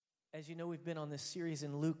As you know, we've been on this series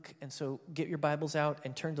in Luke, and so get your Bibles out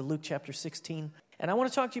and turn to Luke chapter 16. And I want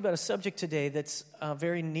to talk to you about a subject today that's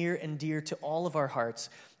very near and dear to all of our hearts.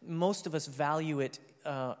 Most of us value it,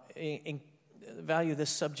 value this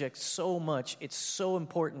subject so much. It's so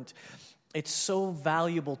important. It's so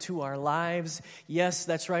valuable to our lives. Yes,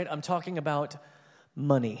 that's right. I'm talking about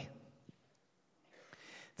money.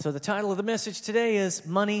 So the title of the message today is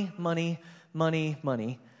Money, Money, Money,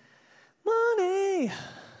 Money, Money.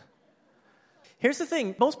 Here's the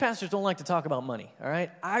thing, most pastors don't like to talk about money, all right?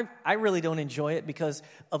 I really don't enjoy it because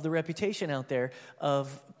of the reputation out there of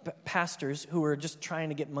pastors who are just trying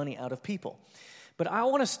to get money out of people. But I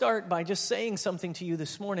want to start by just saying something to you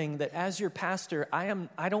this morning that as your pastor,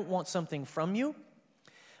 I don't want something from you,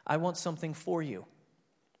 I want something for you.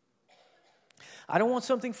 I don't want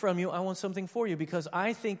something from you, I want something for you, because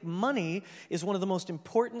I think money is one of the most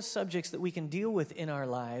important subjects that we can deal with in our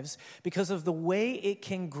lives because of the way it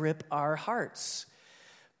can grip our hearts.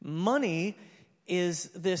 Money is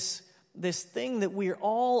this thing that we're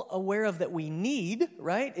all aware of that we need,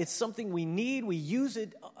 right? It's something we need, we use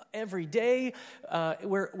it every day,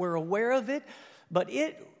 we're aware of it, but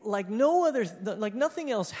it, like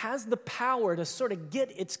nothing else, has the power to sort of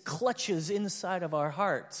get its clutches inside of our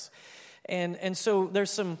hearts. And so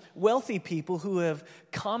there's some wealthy people who have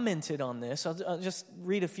commented on this. I'll just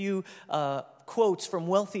read a few quotes from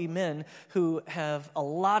wealthy men who have a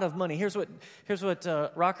lot of money. Here's what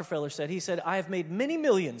Rockefeller said. He said, "I have made many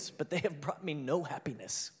millions, but they have brought me no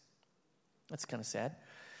happiness." That's kind of sad.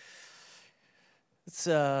 It's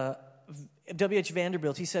W.H.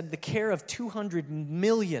 Vanderbilt. He said, "The care of 200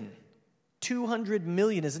 million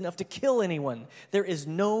is enough to kill anyone. There is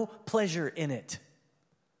no pleasure in it."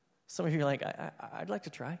 Some of you are like, I'd like to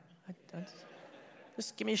try.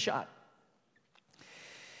 Just give me a shot.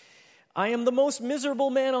 "I am the most miserable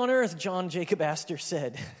man on earth," John Jacob Astor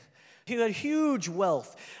said. He had huge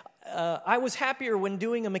wealth. "I was happier when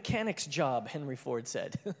doing a mechanic's job," Henry Ford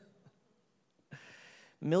said.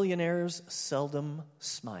 "Millionaires seldom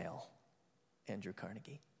smile," Andrew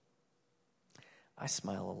Carnegie. I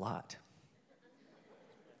smile a lot.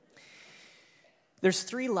 There's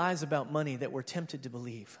 3 lies about money that we're tempted to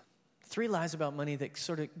believe. 3 lies about money that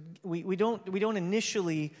sort of, we don't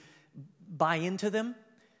initially buy into them,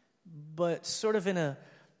 but sort of in a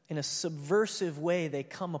subversive way, they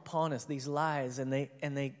come upon us, these lies, and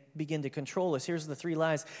they begin to control us. Here's the 3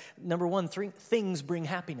 lies. Number 1, things bring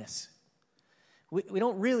happiness. We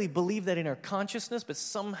don't really believe that in our consciousness, but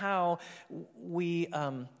somehow we,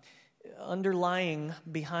 underlying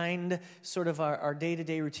behind sort of our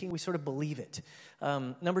day-to-day routine, we sort of believe it.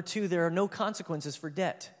 Number 2, there are no consequences for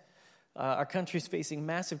debt. Our country's facing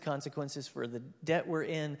massive consequences for the debt we're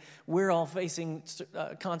in. We're all facing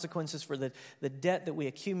consequences for the debt that we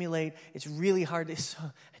accumulate. It's really hard to...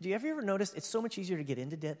 Have you ever noticed it's so much easier to get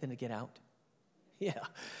into debt than to get out? Yeah.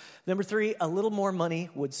 Number 3, a little more money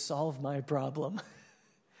would solve my problem.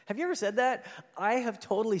 Have you ever said that? I have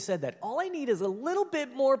totally said that. All I need is a little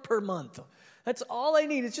bit more per month. That's all I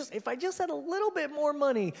need. It's just, if I just had a little bit more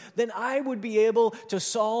money, then I would be able to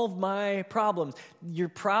solve my problems. Your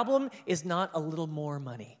problem is not a little more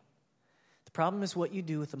money. The problem is what you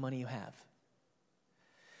do with the money you have.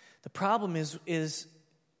 The problem is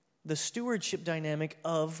the stewardship dynamic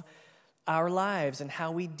of our lives and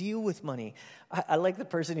how we deal with money. I like the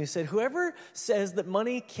person who said, whoever says that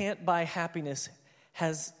money can't buy happiness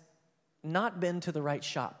has not been to the right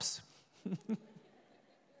shops.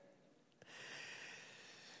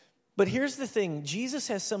 But here's the thing. Jesus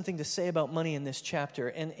has something to say about money in this chapter.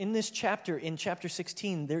 And in this chapter, in chapter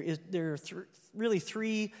 16, there are really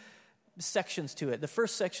 3 sections to it. The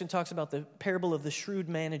first section talks about the parable of the shrewd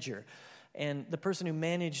manager and the person who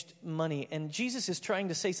managed money. And Jesus is trying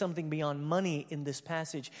to say something beyond money in this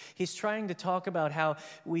passage. He's trying to talk about how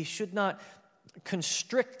we should not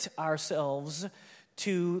constrict ourselves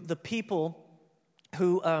to the people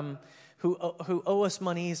who owe us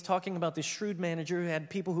money. He's talking about the shrewd manager who had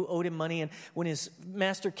people who owed him money, and when his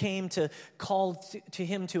master came to call to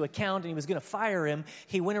him to account and he was going to fire him,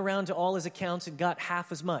 he went around to all his accounts and got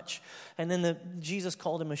half as much. And then Jesus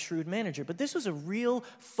called him a shrewd manager. But this was a real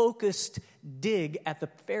focused dig at the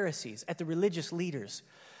Pharisees, at the religious leaders,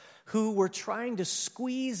 who were trying to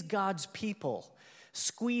squeeze God's people,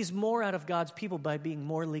 squeeze more out of God's people by being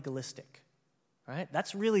more legalistic. Right?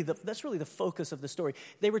 That's really the focus of the story.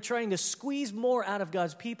 They were trying to squeeze more out of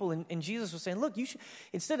God's people, and Jesus was saying, look, you should,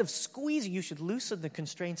 instead of squeezing, you should loosen the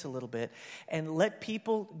constraints a little bit and let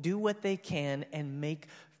people do what they can and make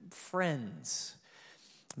friends.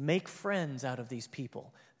 Make friends out of these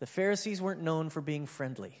people. The Pharisees weren't known for being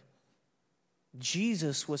friendly.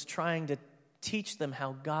 Jesus was trying to teach them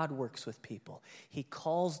how God works with people. He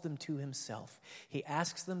calls them to himself. He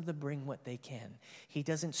asks them to bring what they can. He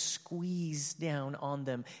doesn't squeeze down on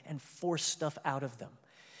them and force stuff out of them.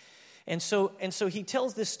 And so he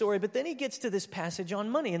tells this story, but then he gets to this passage on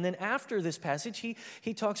money. And then after this passage,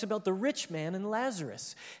 he talks about the rich man and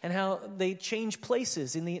Lazarus and how they change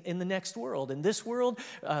places in the next world. In this world,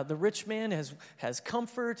 the rich man has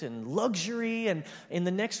comfort and luxury, and in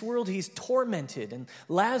the next world, he's tormented. And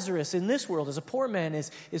Lazarus in this world, as a poor man,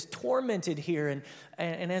 is tormented here.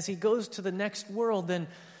 And as he goes to the next world,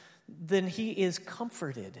 then he is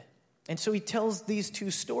comforted. And so he tells these two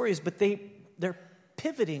stories, but they're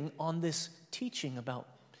pivoting on this teaching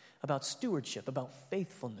about stewardship, about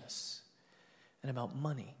faithfulness, and about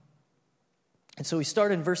money. And so we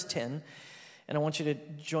start in verse 10, and I want you to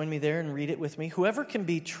join me there and read it with me. Whoever can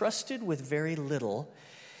be trusted with very little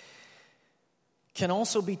can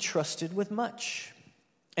also be trusted with much.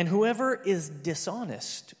 And whoever is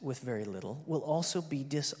dishonest with very little will also be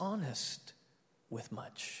dishonest with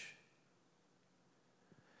much.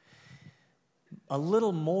 A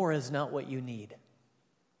little more is not what you need.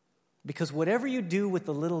 Because whatever you do with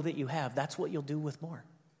the little that you have, that's what you'll do with more.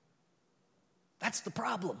 That's the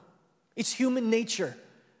problem. It's human nature.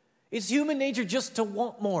 It's human nature just to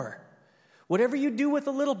want more. Whatever you do with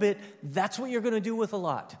a little bit, that's what you're going to do with a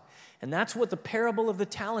lot. And that's what the parable of the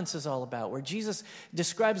talents is all about, where Jesus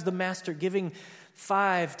describes the master giving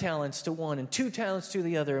 5 talents to one and 2 talents to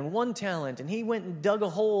the other and 1 talent. And he went and dug a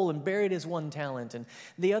hole and buried his 1 talent. And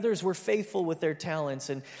the others were faithful with their talents.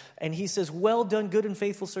 And he says, well done, good and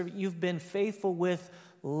faithful servant. You've been faithful with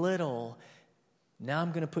little. Now I'm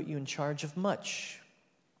going to put you in charge of much.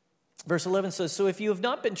 Verse 11 says, so if you have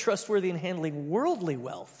not been trustworthy in handling worldly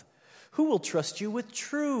wealth, who will trust you with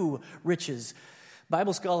true riches?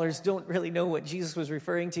 Bible scholars don't really know what Jesus was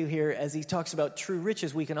referring to here as he talks about true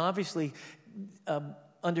riches. We can obviously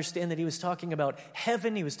understand that he was talking about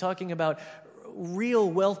heaven. He was talking about real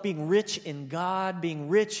wealth, being rich in God, being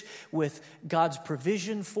rich with God's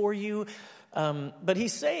provision for you. But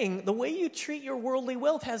he's saying the way you treat your worldly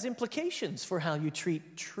wealth has implications for how you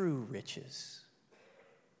treat true riches.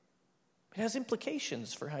 It has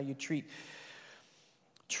implications for how you treat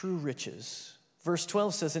true riches. Verse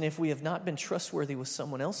 12 says, and if we have not been trustworthy with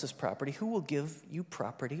someone else's property, who will give you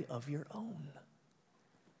property of your own?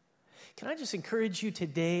 Can I just encourage you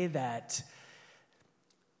today that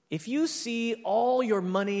if you see all your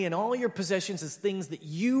money and all your possessions as things that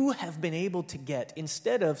you have been able to get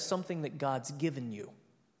instead of something that God's given you,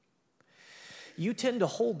 you tend to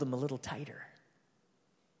hold them a little tighter.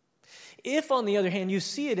 If, on the other hand, you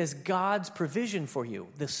see it as God's provision for you,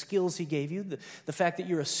 the skills he gave you, the fact that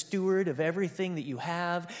you're a steward of everything that you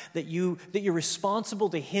have, that you're responsible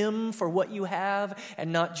to him for what you have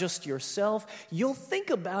and not just yourself, you'll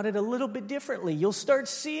think about it a little bit differently. You'll start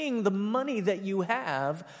seeing the money that you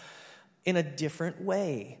have in a different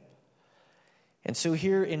way. And so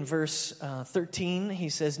here in verse 13, he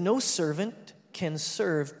says, no servant can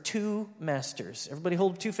serve 2 masters. Everybody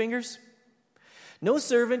hold 2 fingers. No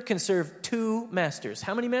servant can serve 2 masters.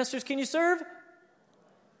 How many masters can you serve?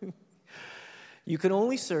 You can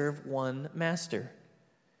only serve 1 master.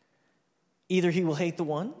 Either he will hate the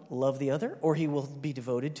one, love the other, or he will be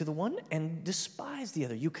devoted to the one and despise the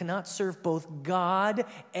other. You cannot serve both God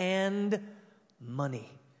and money.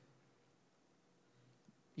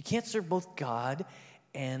 You can't serve both God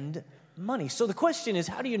and money. So the question is,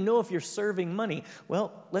 how do you know if you're serving money?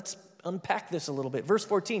 Well, let's unpack this a little bit. Verse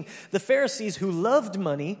 14, the Pharisees who loved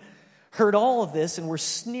money heard all of this and were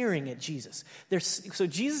sneering at Jesus. So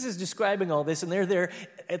Jesus is describing all this, and they're there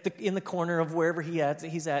in the corner of wherever he's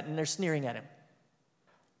at, and they're sneering at him.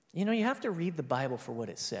 You know, you have to read the Bible for what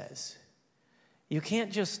it says. You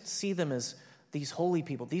can't just see them as these holy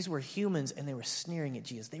people. These were humans, and they were sneering at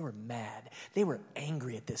Jesus. They were mad. They were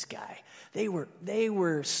angry at this guy. They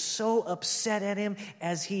were so upset at him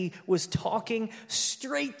as he was talking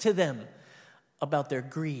straight to them about their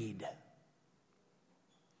greed.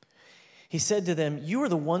 He said to them, you are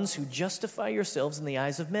the ones who justify yourselves in the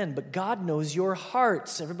eyes of men, but God knows your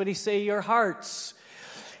hearts. Everybody say your hearts.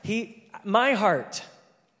 My heart.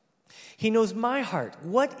 He knows my heart.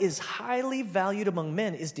 What is highly valued among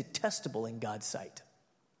men is detestable in God's sight.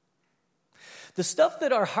 The stuff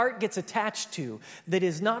that our heart gets attached to that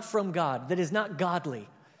is not from God, that is not godly,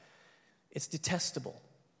 it's detestable.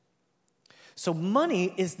 So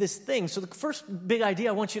money is this thing. So the first big idea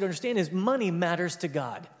I want you to understand is money matters to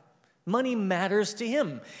God. Money matters to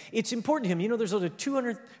him. It's important to him. You know, there's only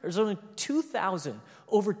 2,000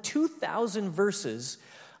 verses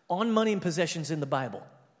on money and possessions in the Bible.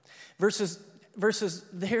 Verses,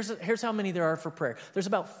 here's how many there are for prayer. There's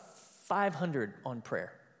about 500 on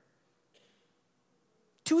prayer.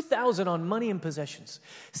 2,000 on money and possessions.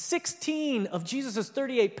 16 of Jesus'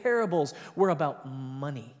 38 parables were about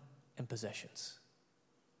money and possessions.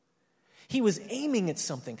 He was aiming at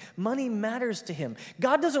something. Money matters to him.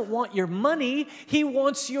 God doesn't want your money. He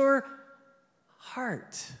wants your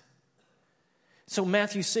heart. So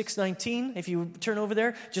Matthew 6:19, if you turn over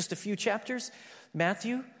there, just a few chapters.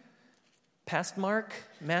 Matthew, past Mark,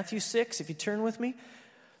 Matthew 6, if you turn with me.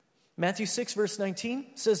 Matthew 6, verse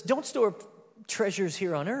 19 says, don't store up treasures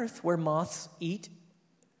here on earth where moths eat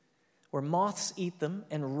them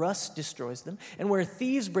and rust destroys them, and where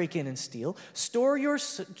thieves break in and steal. Store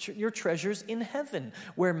your treasures in heaven,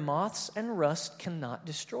 where moths and rust cannot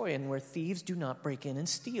destroy, and where thieves do not break in and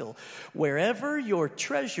steal. Wherever your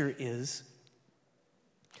treasure is,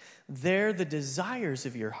 there the desires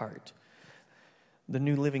of your heart, the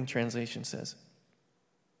New Living Translation says,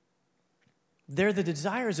 there the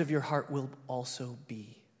desires of your heart will also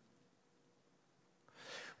be.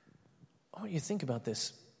 I want you to think about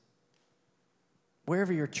this.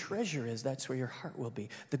 Wherever your treasure is, that's where your heart will be.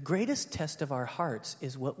 The greatest test of our hearts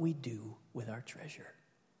is what we do with our treasure.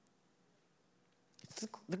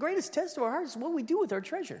 The greatest test of our hearts is what we do with our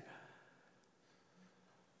treasure.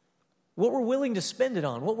 What we're willing to spend it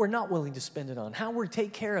on, what we're not willing to spend it on, how we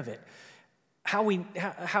take care of it, how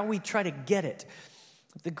we try to get it.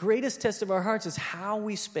 The greatest test of our hearts is how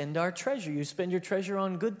we spend our treasure. You spend your treasure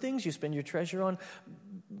on good things, you spend your treasure on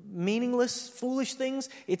meaningless, foolish things.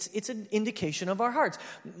 It's an indication of our hearts.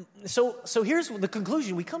 So here's the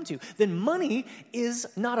conclusion we come to. Then money is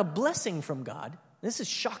not a blessing from God. This is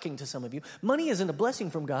shocking to some of you. Money isn't a blessing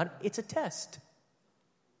from God, it's a test.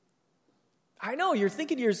 I know, you're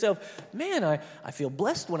thinking to yourself, man, I feel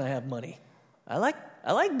blessed when I have money. I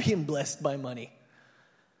like being blessed by money.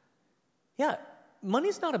 Yeah,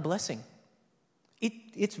 money's not a blessing.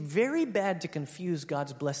 It's very bad to confuse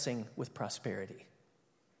God's blessing with prosperity.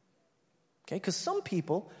 Okay, because some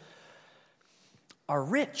people are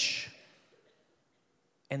rich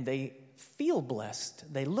and they feel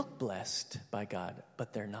blessed, they look blessed by God,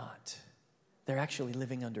 but they're not. They're actually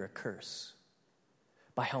living under a curse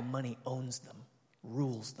by how money owns them,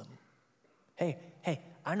 rules them. Hey,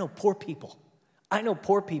 I know poor people. I know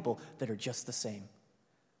poor people that are just the same.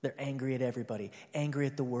 They're angry at everybody, angry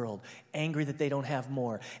at the world, angry that they don't have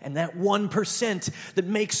more. And that 1% that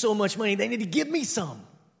makes so much money, they need to give me some.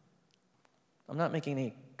 I'm not making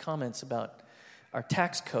any comments about our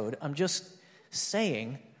tax code. I'm just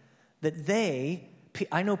saying that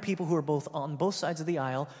I know people who are both on both sides of the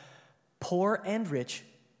aisle, poor and rich,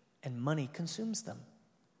 and money consumes them.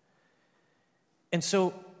 And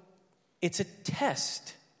so it's a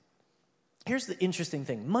test. Here's the interesting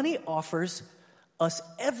thing. Money offers us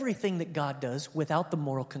everything that God does without the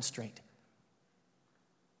moral constraint.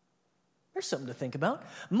 There's something to think about.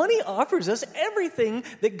 Money offers us everything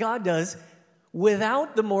that God does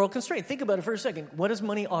without the moral constraint. Think about it for a second. What does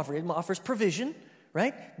money offer? It offers provision,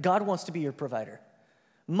 right? God wants to be your provider.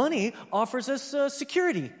 Money offers us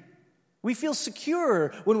security. We feel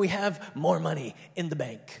secure when we have more money in the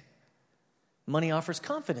bank. Money offers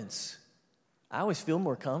confidence. I always feel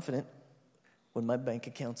more confident when my bank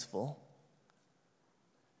account's full.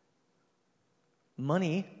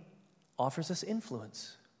 Money offers us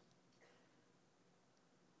influence.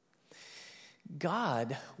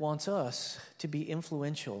 God wants us to be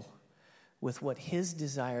influential with what His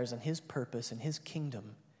desires and His purpose and His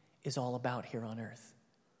kingdom is all about here on earth.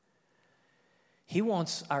 He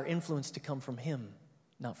wants our influence to come from Him,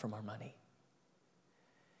 not from our money.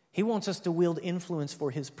 He wants us to wield influence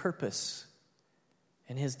for His purpose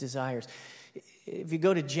and His desires. If you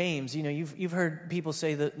go to James, you've heard people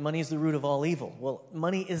say that money is the root of all evil. Well,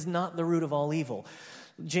 money is not the root of all evil.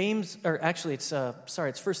 It's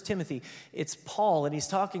 1 Timothy. It's Paul, and he's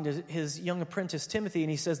talking to his young apprentice Timothy,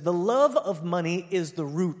 and he says, the love of money is the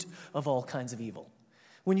root of all kinds of evil.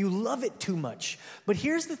 When you love it too much. But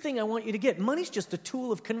here's the thing I want you to get. Money's just a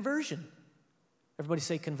tool of conversion. Everybody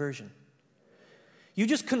say conversion. You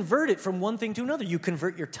just convert it from one thing to another. You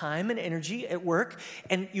convert your time and energy at work,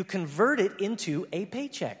 and you convert it into a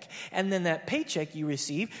paycheck. And then that paycheck you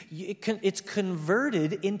receive, it's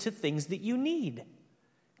converted into things that you need.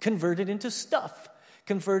 Converted into stuff.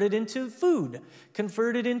 Converted into food.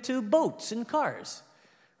 Converted into boats and cars.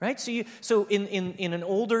 Right? So in an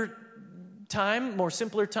older time, more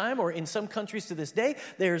simpler time, or in some countries to this day,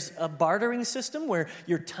 there's a bartering system where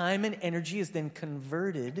your time and energy is then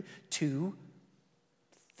converted to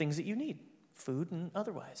things that you need, food and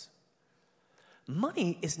otherwise.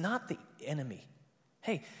 Money is not the enemy.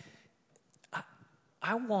 Hey, what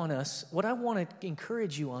I want to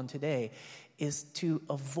encourage you on today is to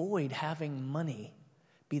avoid having money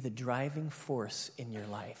be the driving force in your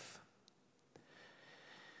life.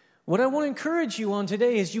 What I want to encourage you on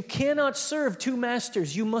today is you cannot serve two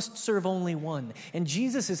masters. You must serve only one. And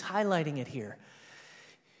Jesus is highlighting it here.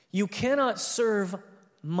 You cannot serve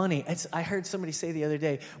money. I heard somebody say the other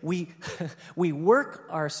day, we work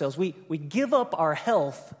ourselves, we give up our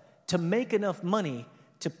health to make enough money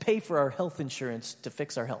to pay for our health insurance to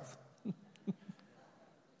fix our health.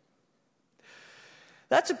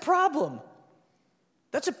 That's a problem.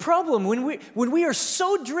 That's a problem when we are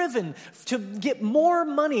so driven to get more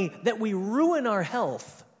money that we ruin our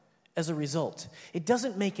health as a result. It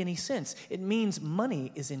doesn't make any sense. It means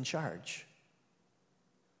money is in charge.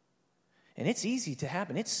 And it's easy to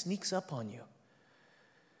happen. It sneaks up on you.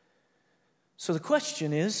 So the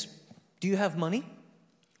question is, do you have money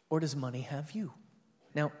or does money have you?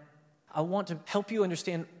 Now, I want to help you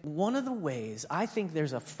understand one of the ways, I think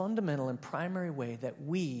there's a fundamental and primary way that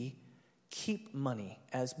we keep money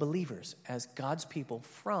as believers, as God's people,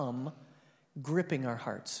 from gripping our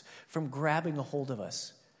hearts, from grabbing a hold of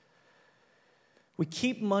us. We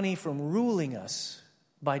keep money from ruling us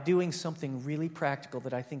by doing something really practical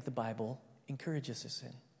that I think the Bible encourages us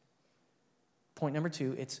in. Point number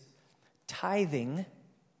 2, it's tithing.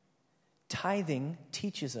 Tithing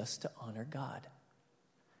teaches us to honor God.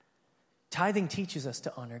 Tithing teaches us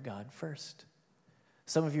to honor God first.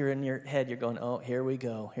 Some of you are in your head, you're going, oh, here we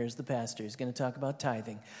go. Here's the pastor. He's going to talk about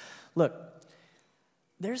tithing. Look,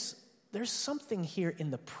 there's something here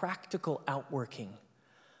in the practical outworking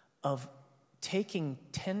of taking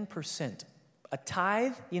 10%. A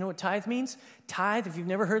tithe, you know what tithe means? Tithe, if you've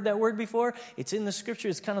never heard that word before, it's in the scripture.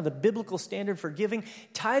 It's kind of the biblical standard for giving.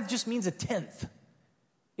 Tithe just means a tenth.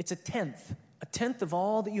 It's a tenth of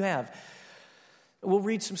all that you have. We'll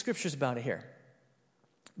read some scriptures about it here.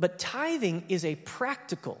 But tithing is a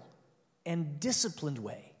practical and disciplined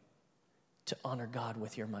way to honor God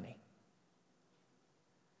with your money.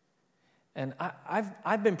 And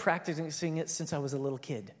I've been practicing it since I was a little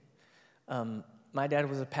kid. My dad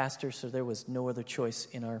was a pastor, so there was no other choice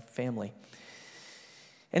in our family.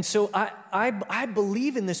 And so I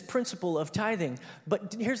believe in this principle of tithing.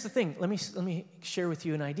 But here's the thing. Let me share with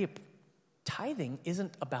you an idea. Tithing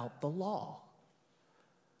isn't about the law.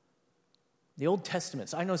 The Old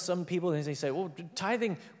Testament. I know some people, they say, well,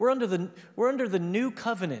 tithing, we're under the new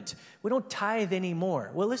covenant. We don't tithe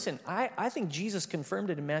anymore. Well, listen, I think Jesus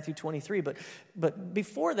confirmed it in Matthew 23. But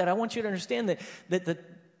before that, I want you to understand that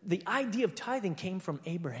the idea of tithing came from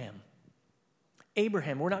Abraham.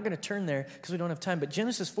 Abraham, we're not going to turn there because we don't have time, but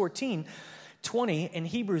Genesis 14:20 and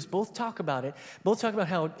Hebrews both talk about it. Both talk about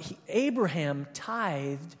how Abraham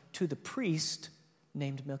tithed to the priest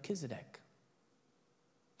named Melchizedek.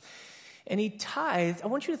 And he tithed. I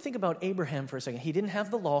want you to think about Abraham for a second. He didn't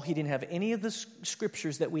have the law. He didn't have any of the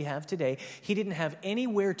scriptures that we have today. He didn't have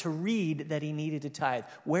anywhere to read that he needed to tithe.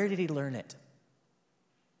 Where did he learn it?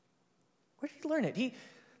 Where did he learn it?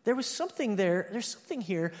 There was something there. There's something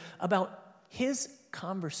here about his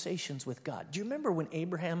conversations with God. Do you remember when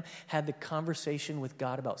Abraham had the conversation with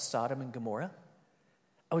God about Sodom and Gomorrah?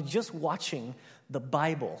 I was just watching the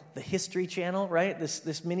Bible, the History Channel, right?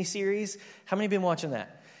 This miniseries. How many have been watching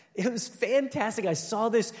that? It was fantastic. I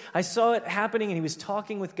saw it happening, and he was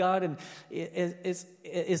talking with God. And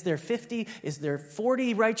is there 50? Is there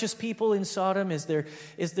 40 righteous people in Sodom? Is there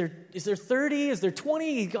 30? Is there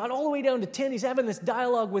 20? He got all the way down to 10. He's having this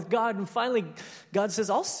dialogue with God, and finally, God says,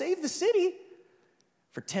 "I'll save the city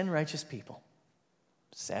for 10 righteous people."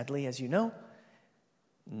 Sadly, as you know,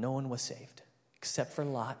 no one was saved except for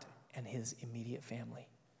Lot and his immediate family.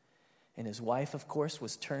 And his wife, of course,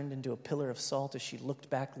 was turned into a pillar of salt as she looked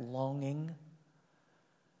back longing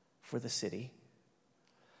for the city.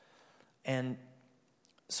 And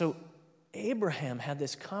so Abraham had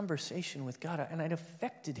this conversation with God, and it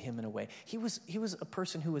affected him in a way. He was a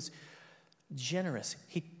person who was generous.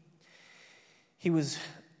 He was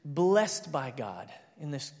blessed by God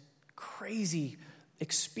in this crazy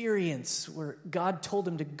experience where God told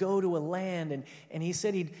him to go to a land, and he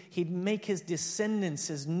said he'd make his descendants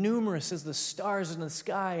as numerous as the stars in the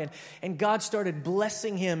sky, and God started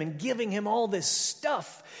blessing him and giving him all this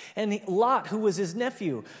stuff. And Lot, who was his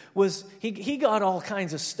nephew, he got all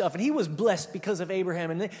kinds of stuff, and he was blessed because of Abraham,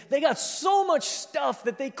 and they got so much stuff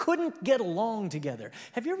that they couldn't get along together.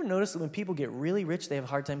 Have you ever noticed that when people get really rich, they have a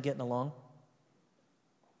hard time getting along?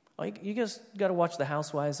 Oh, you guys got to watch The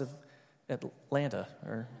Housewives of Atlanta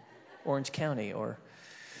or Orange County or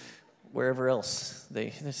wherever else.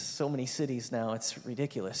 There's so many cities now, it's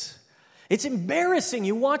ridiculous. It's embarrassing.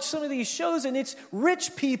 You watch some of these shows and it's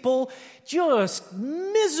rich people just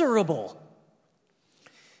miserable.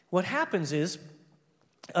 what happens is,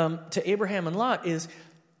 to Abraham and Lot, is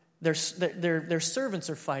their servants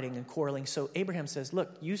are fighting and quarreling. So Abraham says,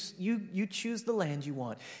 look, you choose the land you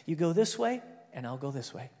want. You go this way, and I'll go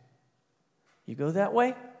this way. You go that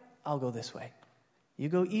way, I'll go this way. You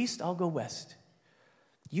go east, I'll go west.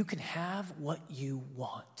 You can have what you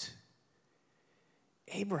want.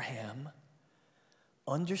 Abraham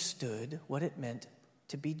understood what it meant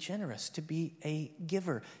to be generous, to be a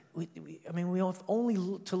giver. We have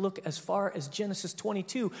only to look as far as Genesis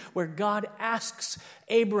 22, where God asks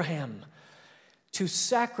Abraham to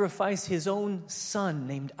sacrifice his own son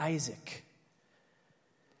named Isaac.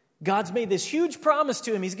 God's made this huge promise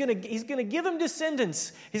to him. He's going to give him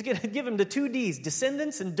descendants. He's going to give him the 2 Ds,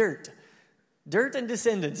 descendants and dirt. Dirt and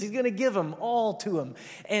descendants. He's going to give them all to him.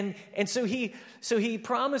 And so he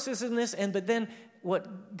promises him this, but then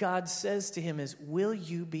what God says to him is, will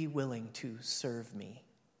you be willing to serve me?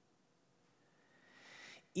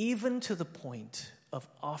 Even to the point of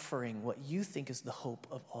offering what you think is the hope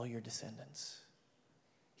of all your descendants.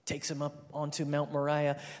 He takes him up onto Mount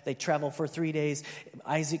Moriah. They travel for 3 days.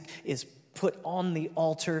 Isaac is put on the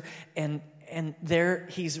altar, and there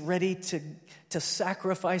he's ready to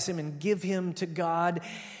sacrifice him and give him to God.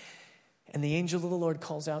 And the angel of the Lord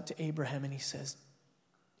calls out to Abraham, and he says,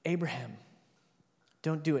 Abraham,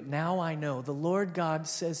 don't do it. Now I know. The Lord God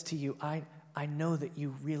says to you, I know that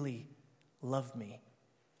you really love me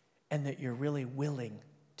and that you're really willing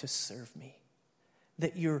to serve me,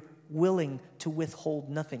 that you're willing to withhold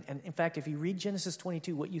nothing. And in fact, if you read Genesis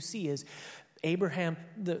 22, what you see is Abraham,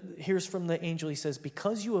 here's from the angel, he says,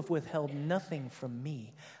 because you have withheld nothing from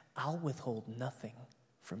me, I'll withhold nothing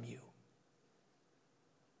from you.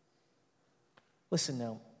 Listen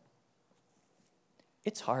now,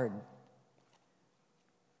 it's hard.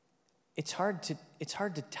 It's hard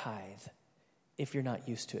to tithe if you're not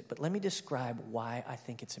used to it. But let me describe why I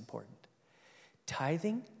think it's important.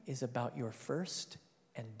 Tithing is about your first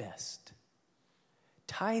and best.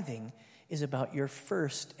 Tithing is about your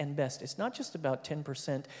first and best. It's not just about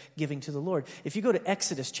 10% giving to the Lord. If you go to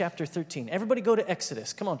Exodus chapter 13, everybody go to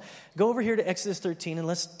Exodus. Come on, go over here to Exodus 13 and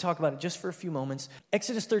let's talk about it just for a few moments.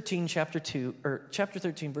 Exodus 13, chapter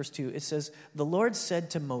 13, verse 2, it says, the Lord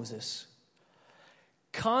said to Moses,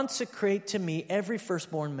 consecrate to me every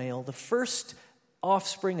firstborn male, the first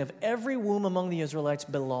offspring of every womb among the Israelites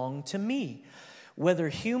belong to me, whether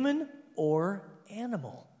human or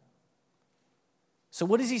animal. So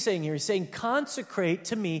what is he saying here? He's saying, consecrate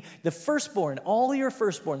to me the firstborn, all your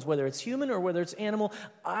firstborns, whether it's human or whether it's animal.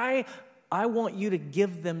 I want you to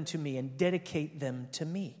give them to me and dedicate them to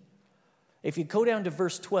me. If you go down to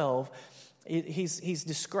verse 12, he's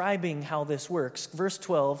describing how this works. Verse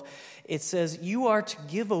 12, it says, you are to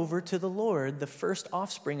give over to the Lord the first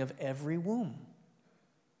offspring of every womb.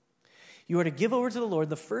 You are to give over to the Lord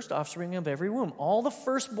the first offspring of every womb. All the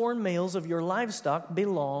firstborn males of your livestock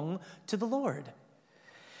belong to the Lord.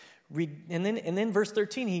 And then verse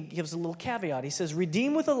 13, he gives a little caveat. He says,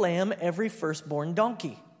 redeem with a lamb every firstborn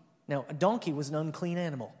donkey. Now, a donkey was an unclean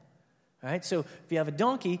animal. All right, so if you have a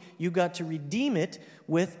donkey, you got to redeem it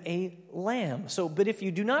with a lamb. But if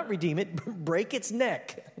you do not redeem it, break its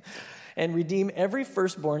neck and redeem every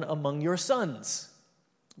firstborn among your sons.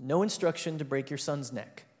 No instruction to break your son's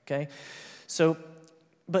neck, okay?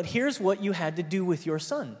 But here's what you had to do with your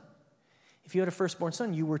son. If you had a firstborn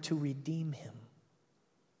son, you were to redeem him.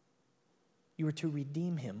 You were to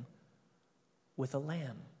redeem him with a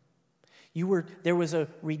lamb. There was a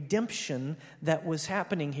redemption that was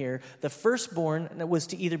happening here. The firstborn was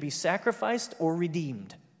to either be sacrificed or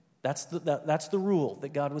redeemed. That's the rule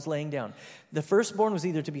that God was laying down. The firstborn was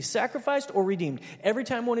either to be sacrificed or redeemed. Every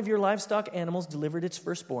time one of your livestock animals delivered its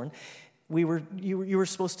firstborn, you were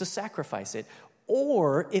supposed to sacrifice it.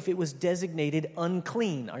 Or if it was designated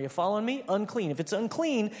unclean. Are you following me? Unclean. If it's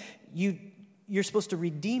unclean, you're supposed to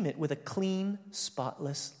redeem it with a clean,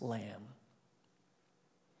 spotless lamb.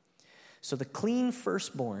 So the clean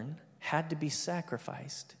firstborn had to be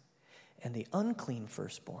sacrificed, and the unclean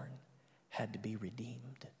firstborn had to be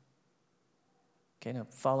redeemed. Okay, now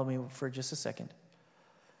follow me for just a second.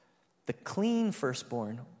 The clean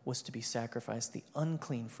firstborn was to be sacrificed. The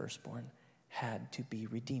unclean firstborn had to be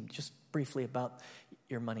redeemed. Just briefly about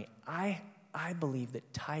your money. I believe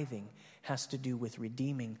that tithing has to do with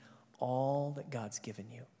redeeming all that God's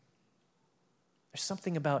given you. There's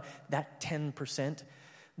something about that 10%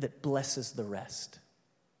 that blesses the rest.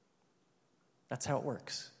 That's how it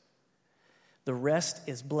works. The rest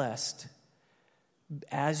is blessed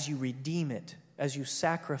as you redeem it, as you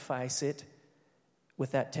sacrifice it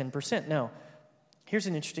with that 10%. Now, here's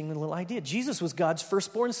an interesting little idea. Jesus was God's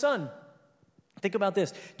firstborn son. Think about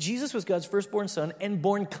this. Jesus was God's firstborn son and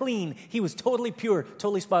born clean. He was totally pure,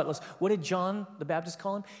 totally spotless. What did John the Baptist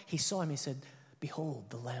call him? He saw him, he said, "Behold,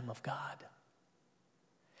 the Lamb of God."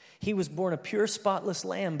 He was born a pure, spotless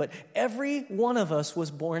lamb, but every one of us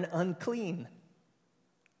was born unclean.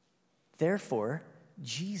 Therefore,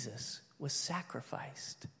 Jesus was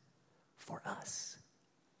sacrificed for us.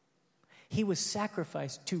 He was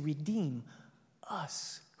sacrificed to redeem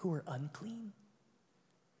us who are unclean.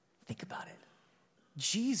 Think about it.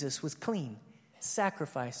 Jesus was clean,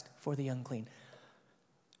 sacrificed for the unclean.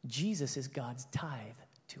 Jesus is God's tithe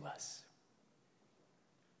to us.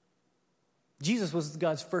 Jesus was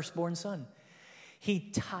God's firstborn son.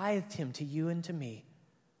 He tithed him to you and to me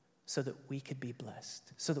so that we could be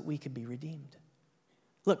blessed, so that we could be redeemed.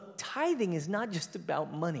 Look, tithing is not just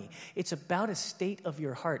about money. It's about a state of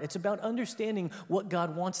your heart. It's about understanding what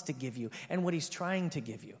God wants to give you and what he's trying to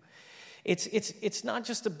give you. It's not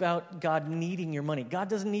just about God needing your money. God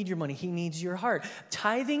doesn't need your money. He needs your heart.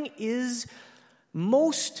 Tithing is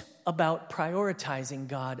most about prioritizing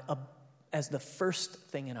God as the first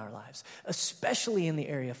thing in our lives, especially in the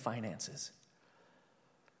area of finances.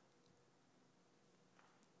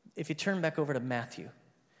 If you turn back over to Matthew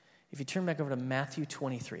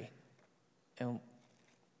 23, and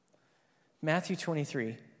Matthew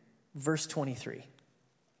 23, verse 23,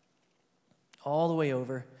 all the way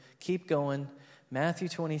over. Keep going. Matthew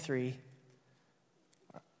 23.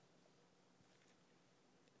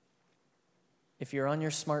 If you're on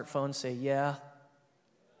your smartphone, say, yeah.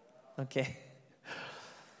 Okay.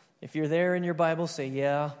 If you're there in your Bible, say,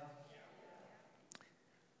 yeah.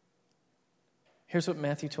 Here's what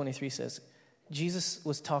Matthew 23 says. Jesus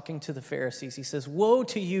was talking to the Pharisees. He says, "Woe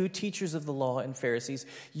to you, teachers of the law and Pharisees,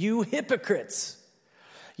 you hypocrites!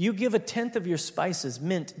 You give 1/10 of your spices,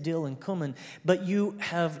 mint, dill, and cumin, but you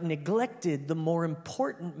have neglected the more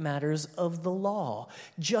important matters of the law,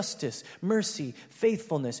 justice, mercy,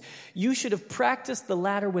 faithfulness. You should have practiced the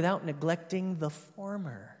latter without neglecting the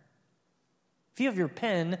former." If you have your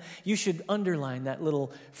pen, you should underline that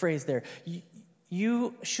little phrase there.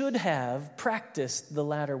 You should have practiced the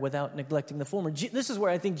latter without neglecting the former. This is where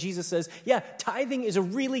I think Jesus says, yeah, tithing is a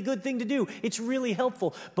really good thing to do. It's really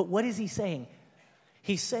helpful. But what is he saying?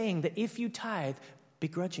 He's saying that if you tithe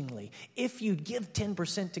begrudgingly, if you give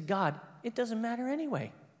 10% to God, it doesn't matter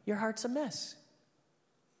anyway. Your heart's a mess.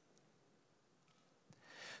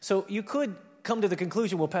 So you could come to the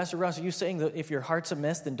conclusion, well, Pastor Ross, are you saying that if your heart's a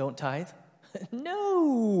mess, then don't tithe?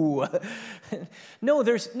 No.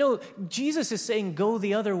 No, Jesus is saying go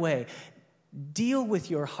the other way. Deal with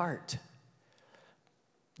your heart.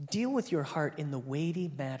 Deal with your heart in the weighty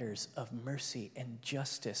matters of mercy and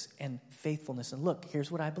justice and faithfulness. And look,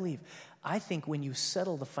 here's what I believe. I think when you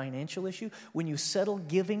settle the financial issue, when you settle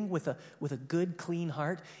giving with a good, clean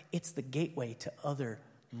heart, it's the gateway to other,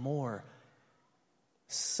 more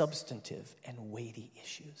substantive and weighty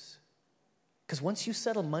issues. Because once you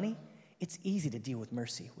settle money, it's easy to deal with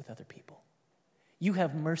mercy with other people. You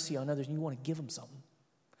have mercy on others and you want to give them something.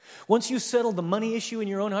 Once you settle the money issue in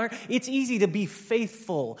your own heart, it's easy to be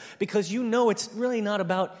faithful because you know it's really not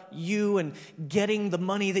about you and getting the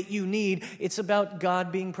money that you need. It's about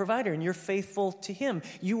God being provider, and you're faithful to him.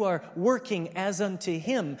 You are working as unto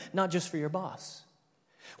him, not just for your boss.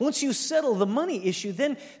 Once you settle the money issue,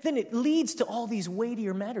 then it leads to all these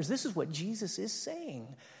weightier matters. This is what Jesus is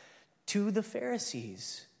saying to the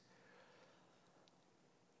Pharisees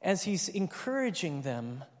as he's encouraging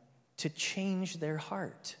them to change their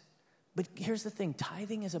heart. But here's the thing,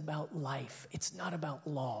 tithing is about life. It's not about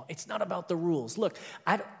law. It's not about the rules. Look,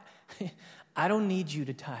 I don't need you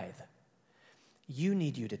to tithe. You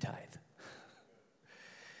need you to tithe.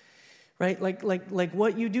 Right? Like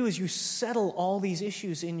what you do is you settle all these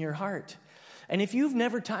issues in your heart. And if you've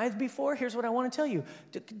never tithed before, here's what I want to tell you.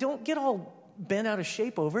 Don't get all bent out of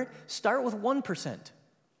shape over it. Start with 1%.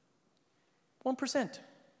 1%.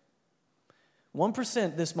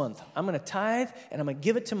 1% this month. I'm going to tithe and I'm going to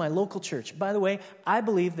give it to my local church. By the way, I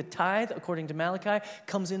believe the tithe, according to Malachi,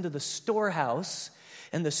 comes into the storehouse.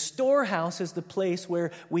 And the storehouse is the place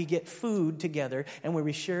where we get food together and where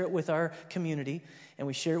we share it with our community and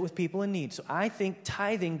we share it with people in need. So I think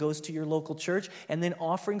tithing goes to your local church and then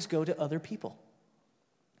offerings go to other people,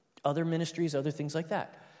 other ministries, other things like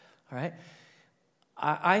that. All right?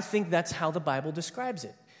 I think that's how the Bible describes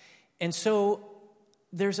it. And so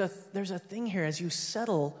there's a thing here as you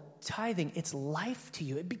settle tithing, it's life to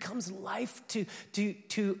you. It becomes life to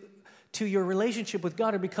your relationship with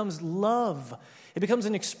God. It becomes love. It becomes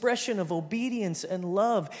an expression of obedience and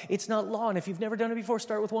love. It's not law. And if you've never done it before,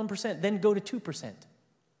 start with 1%, then go to 2%.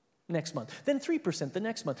 next month, then 3% the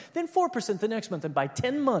next month, then 4% the next month, and by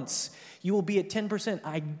 10 months, you will be at 10%.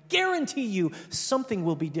 I guarantee you something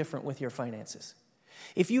will be different with your finances.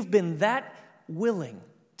 If you've been that willing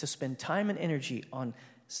to spend time and energy on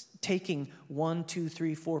taking 1, 2,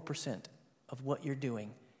 3, 4% of what you're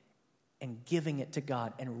doing and giving it to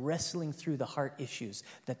God and wrestling through the heart issues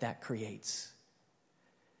that creates,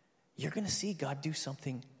 you're going to see God do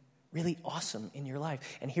something really awesome in your life.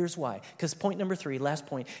 And here's why. Because point number 3, last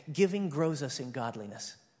point, giving grows us in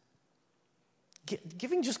godliness.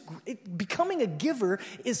 Becoming a giver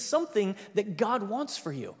is something that God wants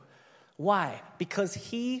for you. Why? Because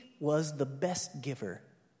he was the best giver.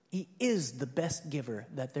 He is the best giver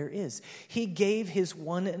that there is. He gave his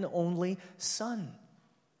one and only Son.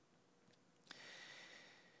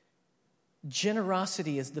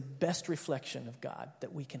 Generosity is the best reflection of God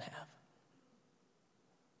that we can have.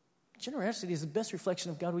 Generosity is the best reflection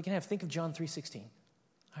of God we can have. Think of John 3:16.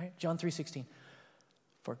 All right, John 3:16.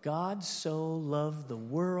 For God so loved the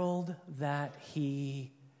world that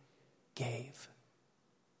he gave.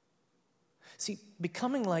 See,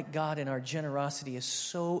 becoming like God in our generosity is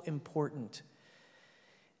so important.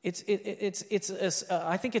 I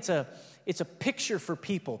think it's a picture for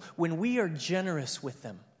people when we are generous with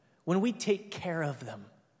them, when we take care of them,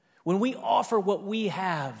 when we offer what we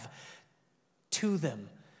have to them.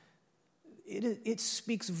 It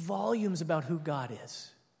speaks volumes about who God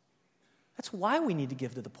is. That's why we need to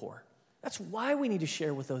give to the poor. That's why we need to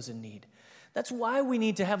share with those in need. That's why we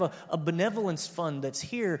need to have a benevolence fund that's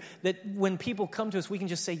here, that when people come to us, we can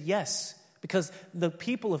just say yes, because the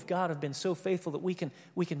people of God have been so faithful that we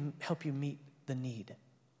can help you meet the need.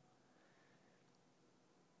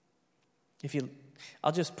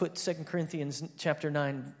 I'll just put 2 Corinthians chapter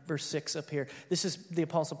 9, verse 6 up here. This is the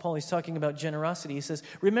Apostle Paul. He's talking about generosity. He says,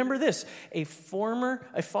 remember this, a farmer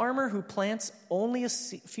who plants only a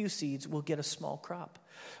few seeds will get a small crop.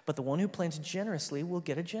 But the one who plants generously will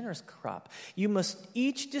get a generous crop. You must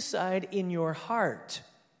each decide in your heart.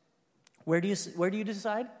 Where do you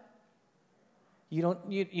decide? You don't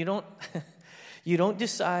you don't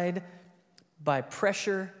decide by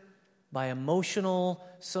pressure, by emotional,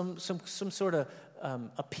 some sort of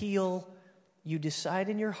appeal. You decide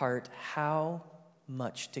in your heart how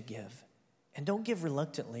much to give. And don't give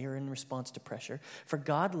reluctantly or in response to pressure, for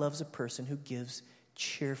God loves a person who gives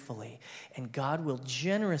cheerfully, and God will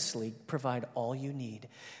generously provide all you need.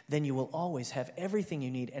 Then you will always have everything you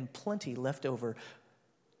need and plenty left over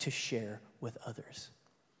to share with others.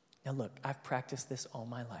 Now look, I've practiced this all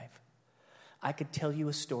my life. I could tell you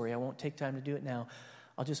a story. I won't take time to do it now.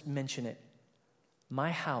 I'll just mention it.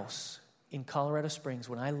 My house in Colorado Springs,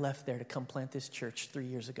 when I left there to come plant this church 3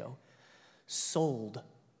 years ago, sold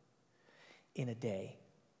in a day.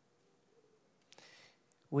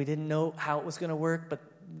 We didn't know how it was going to work, but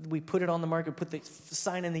we put it on the market, put the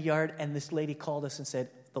sign in the yard, and this lady called us and said,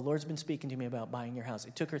 the Lord's been speaking to me about buying your house.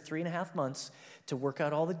 It took her 3.5 months to work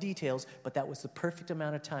out all the details, but that was the perfect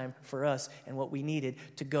amount of time for us and what we needed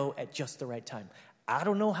to go at just the right time. I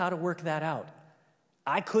don't know how to work that out.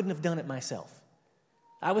 I couldn't have done it myself.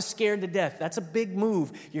 I was scared to death. That's a big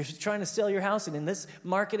move. You're trying to sell your house, and in this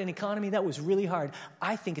market and economy, that was really hard.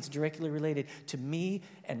 I think it's directly related to me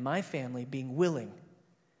and my family being willing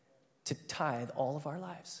to tithe all of our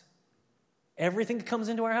lives. Everything that comes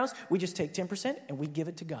into our house, we just take 10% and we give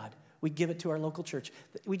it to God. We give it to our local church.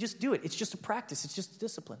 We just do it. It's just a practice. It's just a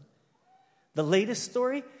discipline. The latest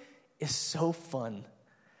story is so fun.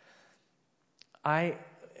 I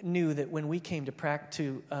knew that when we came to plant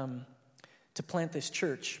this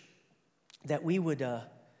church, that we were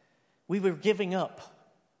giving up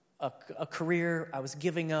a career. I was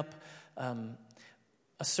giving up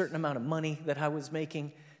a certain amount of money that I was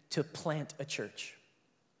making to plant a church.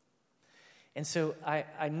 And so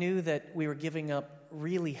I knew that we were giving up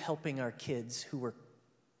really helping our kids who were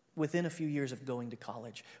within a few years of going to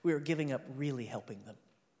college. We were giving up really helping them.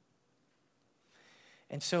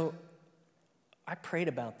 And so I prayed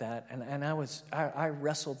about that, and I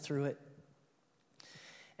wrestled through it.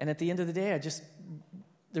 And at the end of the day,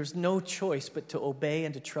 there's no choice but to obey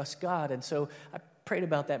and to trust God. And so I prayed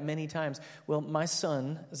about that many times. Well, my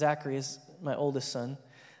son, Zachary, is my oldest son.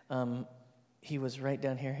 He was right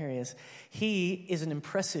down here. Here he is. He is an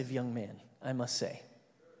impressive young man, I must say.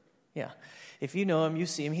 Yeah. If you know him, you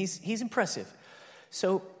see him. He's impressive.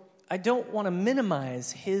 So I don't want to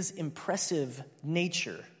minimize his impressive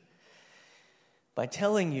nature by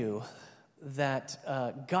telling you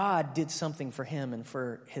that God did something for him and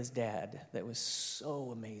for his dad that was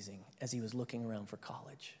so amazing as he was looking around for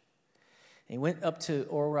college. And he went up to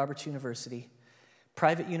Oral Roberts University,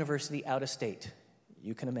 private university out of state.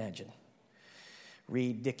 You can imagine.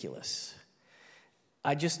 ridiculous.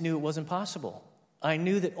 I just knew it wasn't possible. I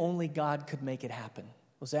knew that only God could make it happen.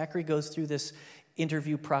 Well, Zachary goes through this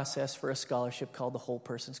interview process for a scholarship called the Whole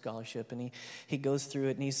Person Scholarship, and he goes through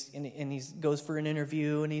it, and he goes for an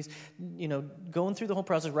interview, and he's going through the whole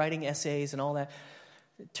process, writing essays and all that.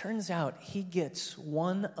 It turns out he gets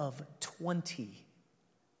one of 20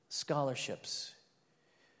 scholarships,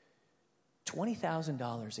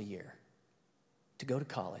 $20,000 a year to go to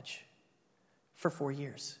college for 4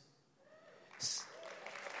 years.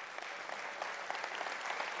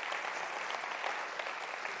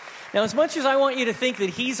 Now, as much as I want you to think that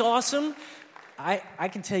he's awesome, I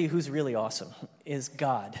can tell you who's really awesome is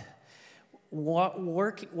God.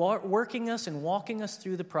 Working us and walking us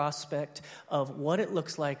through the prospect of what it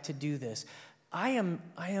looks like to do this. I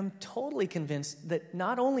am totally convinced that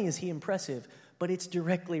not only is he impressive, but it's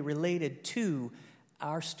directly related to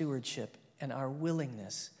our stewardship and our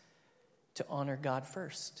willingness to honor God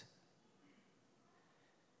first.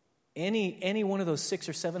 Any one of those 600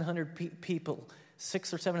 or 700 people,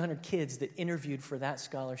 600 or 700 kids that interviewed for that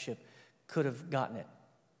scholarship could have gotten it.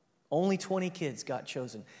 Only 20 kids got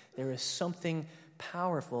chosen. There is something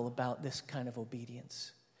powerful about this kind of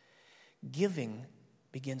obedience. Giving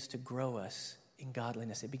begins to grow us in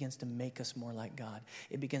godliness. It begins to make us more like God.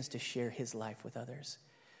 It begins to share his life with others.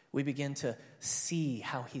 We begin to see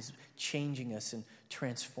how he's changing us and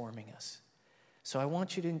transforming us. So I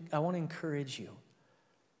want to encourage you.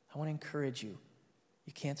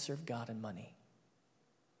 You can't serve God and money.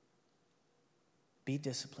 Be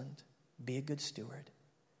disciplined. Be a good steward.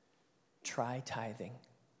 Try tithing.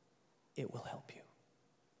 It will help you.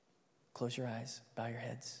 Close your eyes. Bow your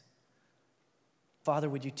heads. Father,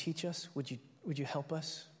 would you teach us? Would you help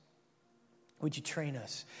us? Would you train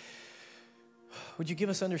us? Would you give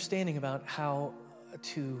us understanding about how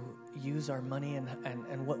to use our money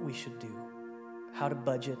and what we should do? How to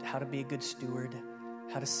budget, how to be a good steward,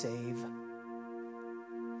 how to save,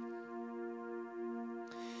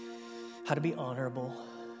 how to be honorable.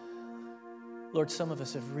 Lord, some of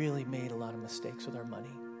us have really made a lot of mistakes with our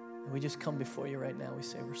money. And we just come before you right now. We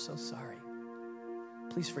say, we're so sorry.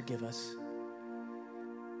 Please forgive us.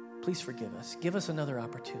 Please forgive us. Give us another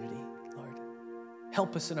opportunity, Lord.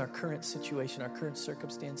 Help us in our current situation, our current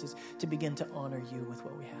circumstances, to begin to honor you with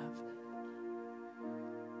what we have.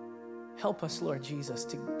 Help us, Lord Jesus,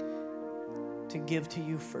 to give to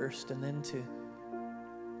you first, and then to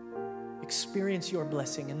experience your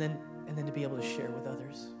blessing, and then to be able to share with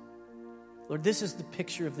others. Lord, this is the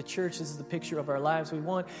picture of the church. This is the picture of our lives. We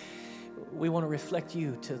want to reflect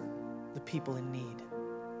you to the people in need.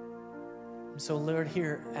 And so, Lord,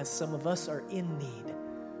 here, as some of us are in need,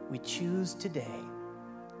 we choose today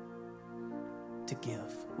to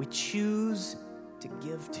give. We choose to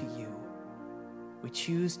give to you. We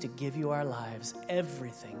choose to give you our lives,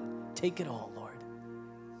 everything. Take it all, Lord.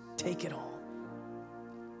 Take it all.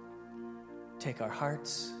 Take our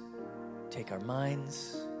hearts. Take our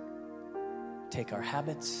minds. Take our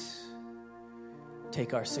habits.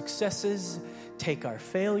 Take our successes. Take our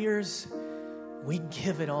failures. We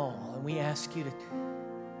give it all, and we ask you to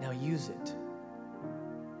now use it.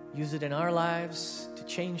 Use it in our lives to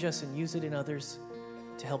change us, and use it in others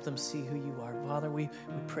to help them see who you are. Father, we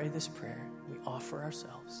pray this prayer. We offer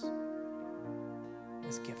ourselves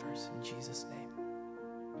as givers in Jesus' name.